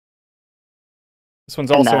This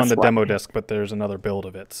one's also on the demo disc, but there's another build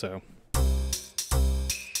of it, so.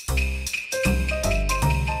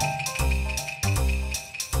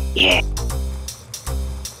 Yeah.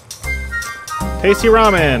 Tasty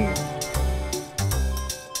ramen!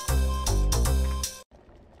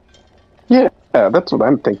 Yeah, that's what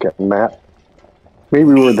I'm thinking, Matt. Maybe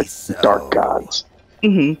we're the dark gods.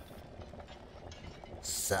 Mm-hmm.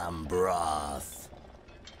 Some broth.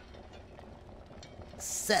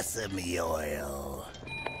 Sesame oil.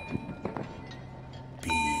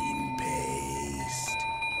 Bean paste.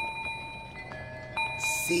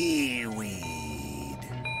 Seaweed.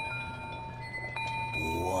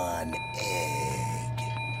 1 egg.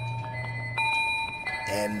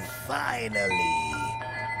 And finally,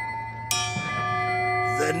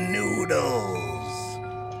 the noodles.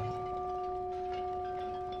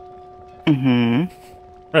 Mm-hmm.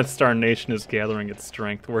 Red Star Nation is gathering its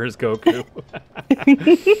strength. Where's Goku?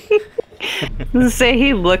 Say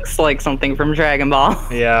he looks like something from Dragon Ball.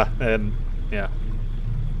 Yeah, and yeah.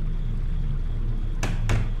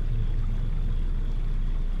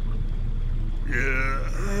 Yeah.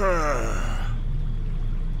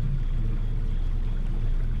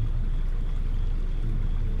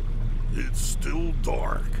 It's still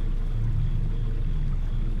dark.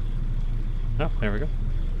 Oh, there we go.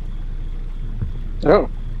 Oh.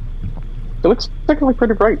 It looks technically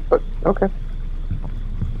pretty bright, but okay.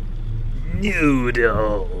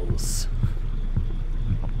 Noodles.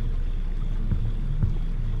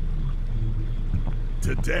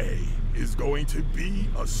 Today is going to be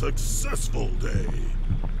a successful day.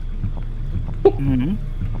 Mm-hmm.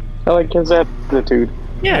 I like his attitude.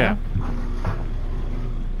 Yeah.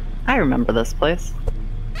 I remember this place.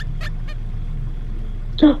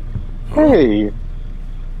 Hey!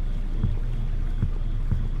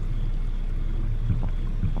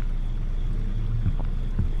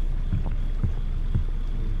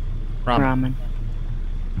 Ramen.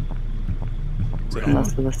 Ren,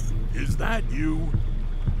 Most of this. is that you?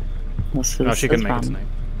 Most of No, this she can is make its ramen. name.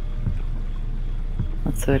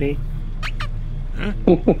 That's Hoodie. Huh?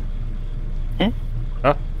 Eh?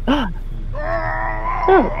 Huh?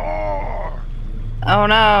 Oh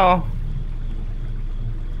no!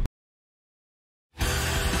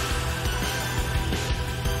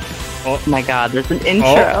 Oh My god, there's an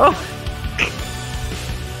intro.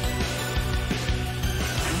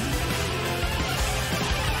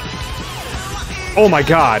 Oh my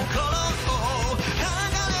god!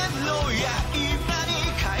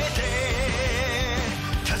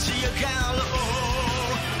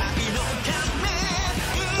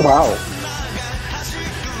 Wow.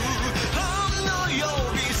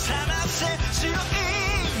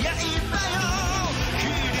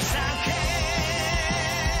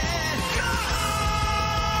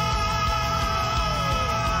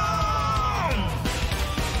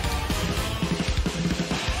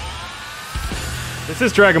 This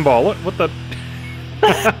is Dragon Ball. What the?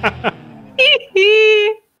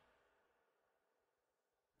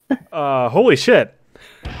 Holy shit!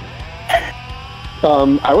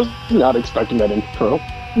 I was not expecting that intro.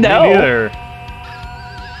 No. Me neither.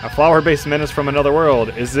 A flower-based menace from another world.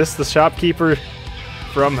 Is this the shopkeeper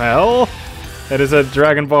from hell? That is a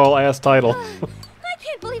Dragon Ball ass title. I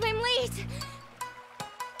can't believe I'm late.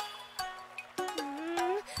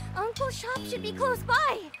 Uncle's shop should be close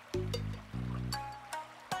by.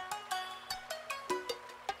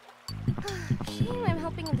 Shame I'm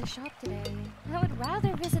helping in the shop today. I would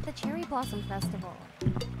rather visit the Cherry Blossom Festival.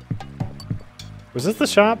 Was this the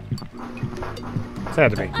shop? It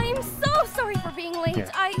had to be. I am so sorry for being late.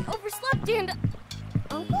 Yeah. I overslept and...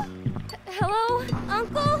 Uncle? Hello?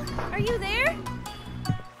 Uncle? Are you there?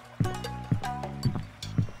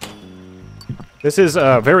 This is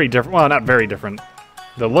very different. Well, not very different.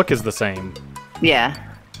 The look is the same. Yeah.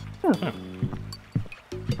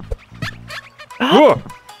 Whoa!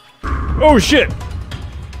 Oh shit!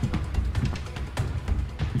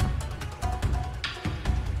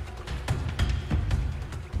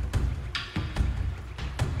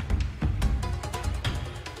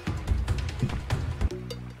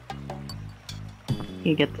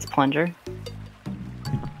 You get this plunger.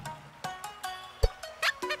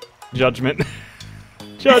 Judgment.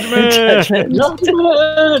 Judgment! Judgment.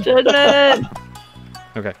 Judgment.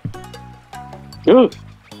 Okay. Ugh.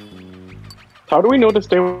 How do we know to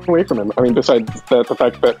stay away from him? I mean, besides the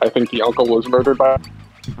fact that I think the uncle was murdered by...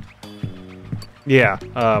 Yeah,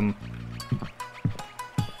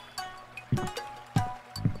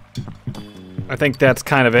 I think that's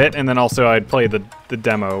kind of it, and then also I'd play the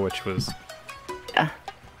demo, which was... Yeah.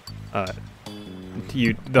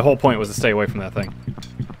 The whole point was to stay away from that thing.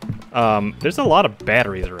 There's a lot of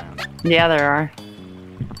batteries around. Yeah, there are.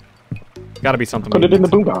 Gotta be something. Put it in the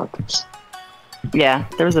boombox. Yeah,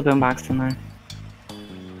 there was a boombox in there.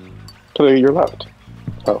 To your left.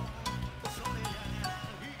 Oh.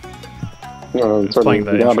 No, It's playing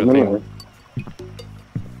the intro theme. anyway.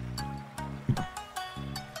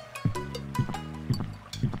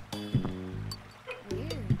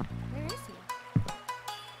 Weird. Where is he?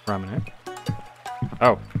 Ramen.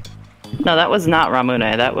 Oh. No, that was not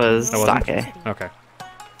Ramune. That was That wasn't? Sake. Okay.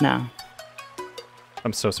 No.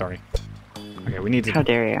 I'm so sorry. Okay, we need to. How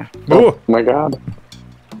dare you? Oh! My god.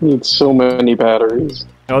 Need so many batteries.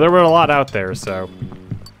 No, there were a lot out there, so.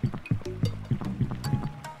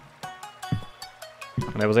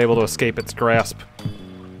 And I was able to escape its grasp.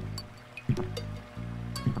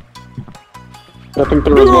 I think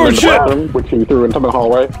there was Oh, one in the shit! bathroom, which you threw into the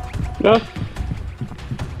hallway. Yeah.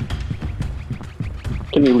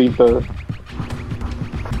 Can you leave the...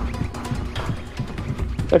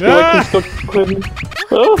 I feel like he's still clean.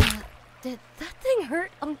 Oh. Did that thing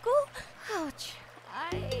hurt, Uncle? Ouch.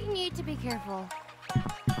 I need to be careful.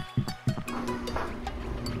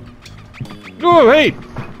 Oh, hey!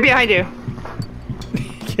 Behind you.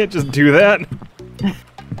 You can't just do that.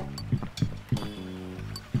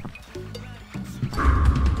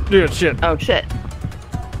 Yeah, shit. Oh, shit.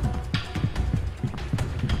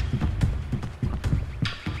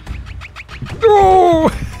 Oh!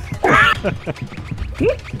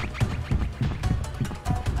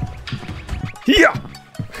 Yeah!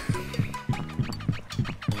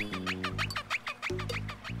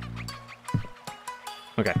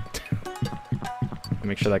 Okay.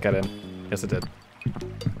 Make sure that got in. Yes, it did.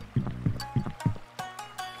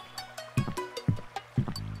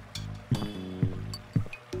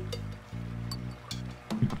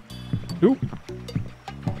 Ooh.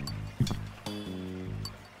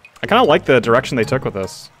 I kind of like the direction they took with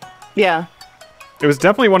this. Yeah. It was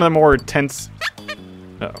definitely one of the more tense.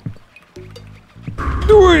 Uh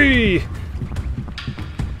oh. Whee!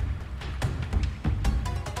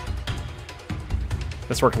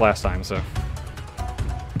 This worked last time, so.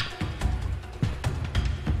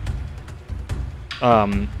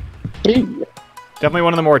 Hey. Definitely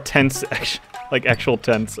one of the more tense, like actual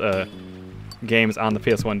tense games on the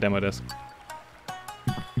PS1 demo disc.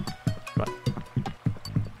 But.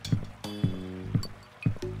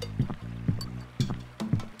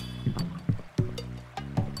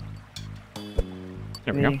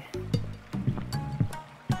 There we go.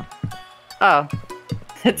 Oh.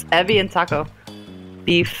 It's Ebi and taco.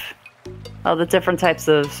 Beef. Oh, the different types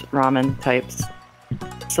of ramen types.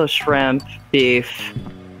 So shrimp, beef,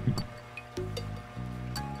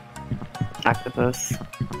 octopus.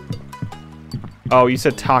 Oh, you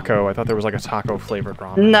said taco. I thought there was like a taco flavored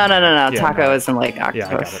ramen. No. Yeah, Taco no. isn't like Yeah,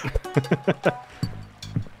 I octopus. got it.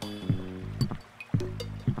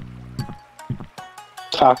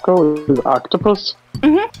 Taco is octopus?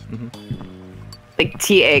 Like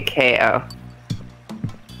T-A-K-O.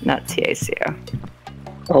 Not T-A-C-O.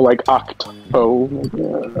 Oh, like octo.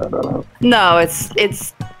 Yeah, I don't know. No, it's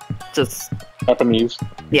just, Japanese.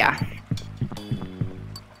 yeah.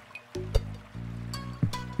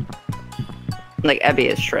 Like Ebi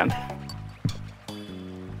is shrimp.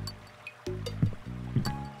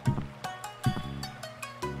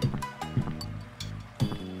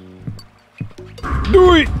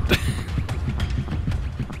 Do it!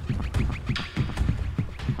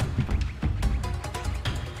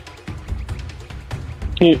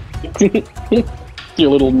 Your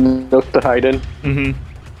little nook to hide in. Mm-hmm.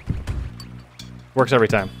 Works every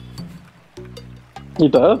time.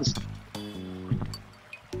 It does.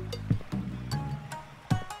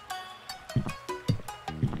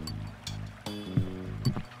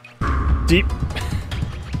 Deep.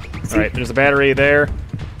 Alright, there's a battery there.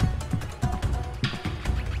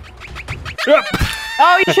 Yep.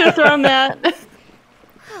 Oh, you should have thrown that.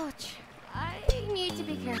 Ouch. I need to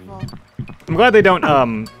be careful. I'm glad they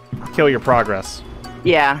don't, kill your progress.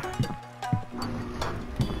 Yeah.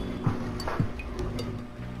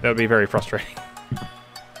 That would be very frustrating.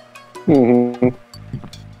 Mm-hmm.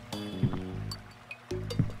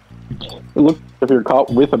 Look, if you're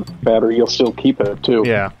caught with a battery, you'll still keep it, too.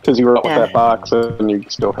 Yeah. Because you were out with Yeah. that box and you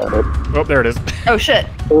still had it. Oh, there it is. Oh, shit.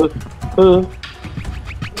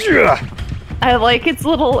 Yeah. I like its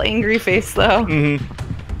little angry face, though. Mm-hmm.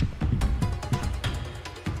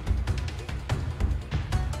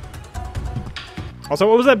 Also,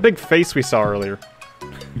 what was that big face we saw earlier?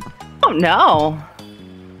 Oh, no.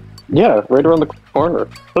 Yeah, right around the corner.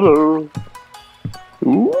 Hello.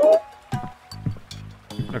 Ooh.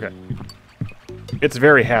 Okay. It's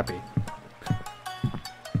very happy.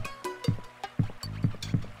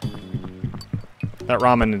 That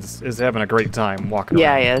ramen is having a great time walking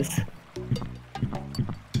Yeah, around. he is.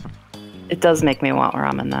 It does make me want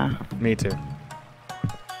ramen though. Me too.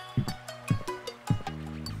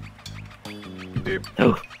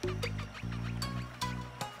 Oh.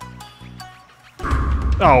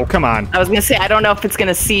 Oh, come on. I was gonna say, I don't know if it's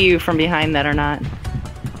gonna see you from behind that or not.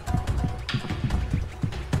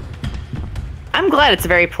 I'm glad it's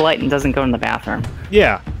very polite and doesn't go in the bathroom.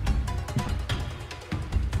 Yeah.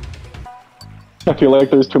 I feel like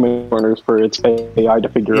there's too many corners for its AI to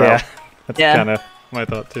figure Yeah. out. That's Yeah. kind of my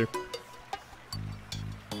thought too.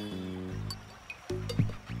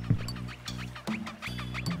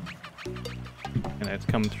 Can it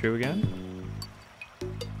come through again?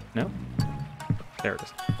 No? There it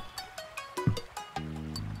is.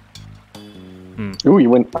 Ooh, you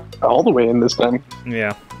went all the way in this time.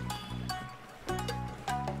 Yeah.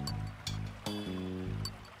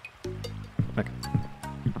 Okay.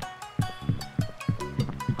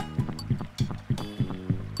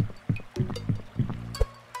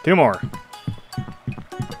 Two more.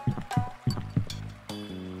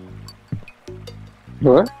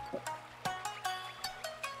 What?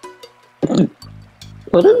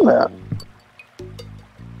 What is that?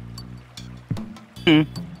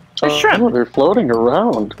 They're shrimp. Oh, they're floating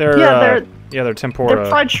around. They're Yeah, they're tempura They're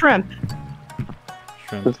fried shrimp. This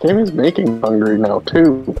shrimp. game is making me hungry now,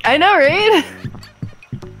 too. I know, right?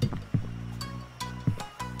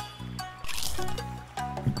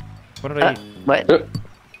 What did I eat? What? Uh,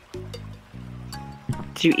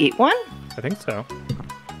 Did you eat one? I think so.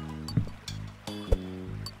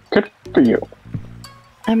 Good for you.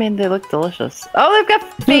 I mean, they look delicious. Oh, they've got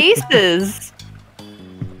faces.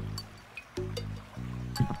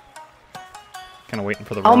 Kind of waiting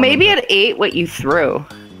for the. Oh, ramen. maybe it ate what you threw.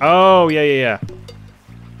 Oh yeah, yeah, yeah.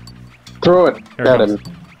 Throw it Here it at comes. him.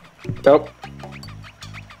 Nope.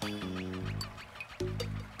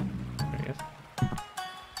 There he is.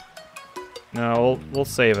 No, we'll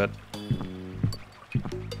save it.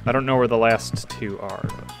 I don't know where the last two are,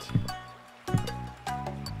 but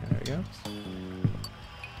there he goes.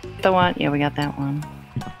 The one? Yeah, we got that one.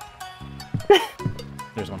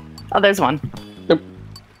 There's one. Oh, there's one. Yep.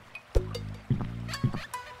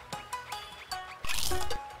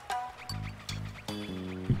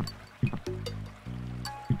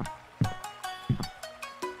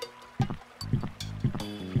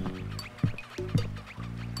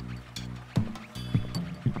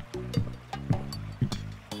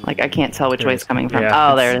 Like, I can't tell which There way it it's is. coming from.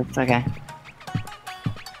 Yeah, Oh, there it's- it is. Okay.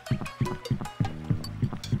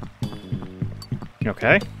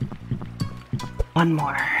 Okay. One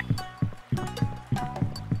more.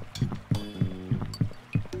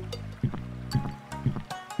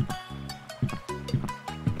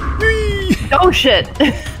 Oh, shit.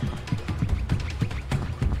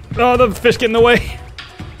 Oh, the fish get in the way.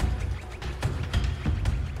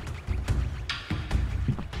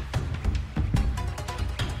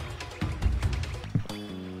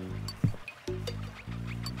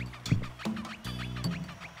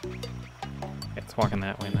 It's walking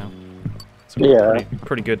that way now. So Yeah.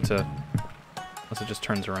 pretty good to, unless it just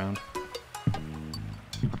turns around.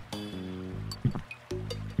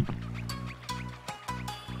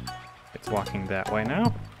 It's walking that way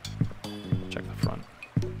now. Check the front.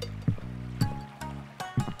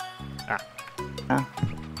 Ah.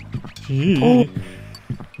 Oh.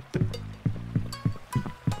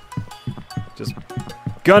 Just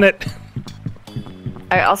gun it.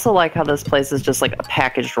 I also like how this place is just like a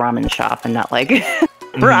packaged ramen shop and not like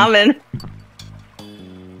ramen.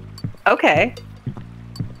 Okay.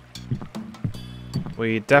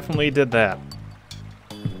 We definitely did that.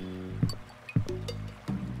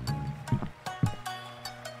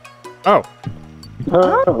 Oh.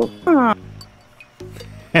 Oh. Huh.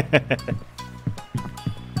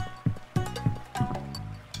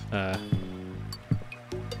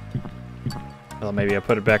 Well, maybe I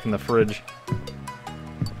put it back in the fridge.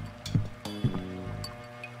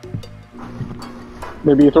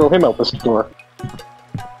 Maybe you throw him out the store.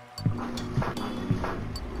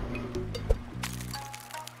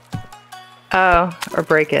 Oh, or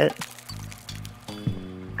break it.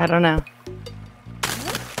 I don't know.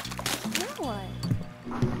 Now what?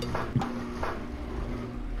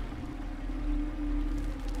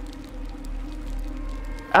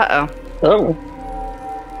 Uh-oh. Oh.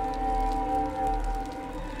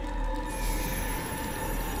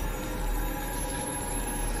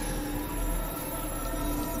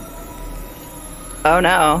 Oh,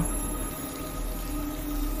 no.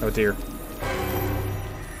 Oh dear.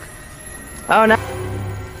 Oh, no.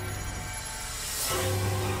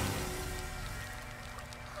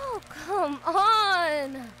 Oh, come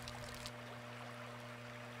on!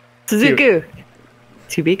 Suzuku.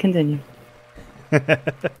 To be continued.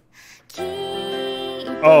 Keep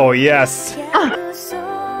Oh, yes.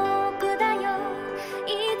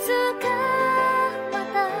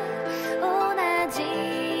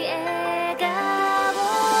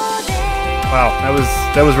 Wow,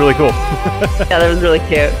 that was really cool. Yeah, that was really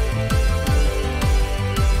cute.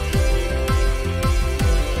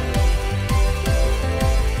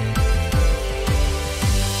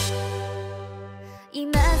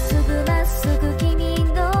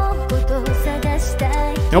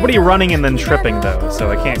 Nobody running and then tripping, though, so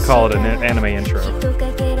I can't call it an anime intro.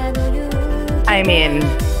 I mean,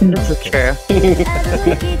 this is true.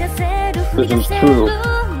 This is true.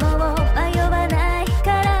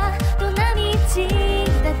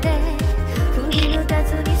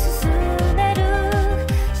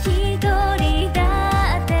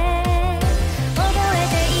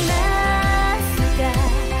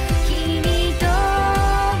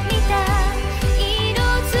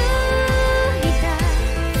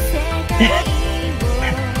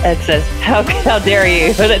 That's just how dare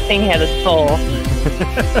you? That thing had a soul.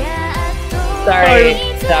 Sorry,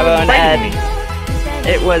 Dabo and Ed.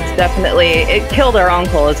 It was definitely, it killed our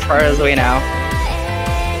uncle as far as we know.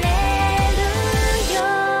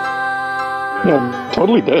 Yeah,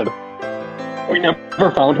 totally did. We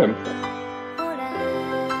never found him.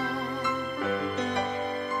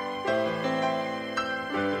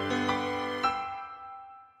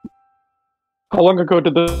 How long ago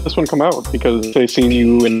did this one come out? Because they seen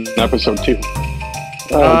you in episode 2.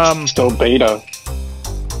 It's still beta.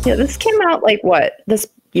 Yeah, this came out like what, this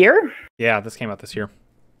year? Yeah, this came out this year.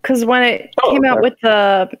 Because when it came out with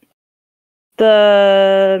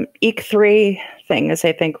the Eek 3 thing is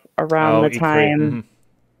I think around the Eek 3. time. Mm-hmm.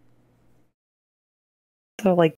 So like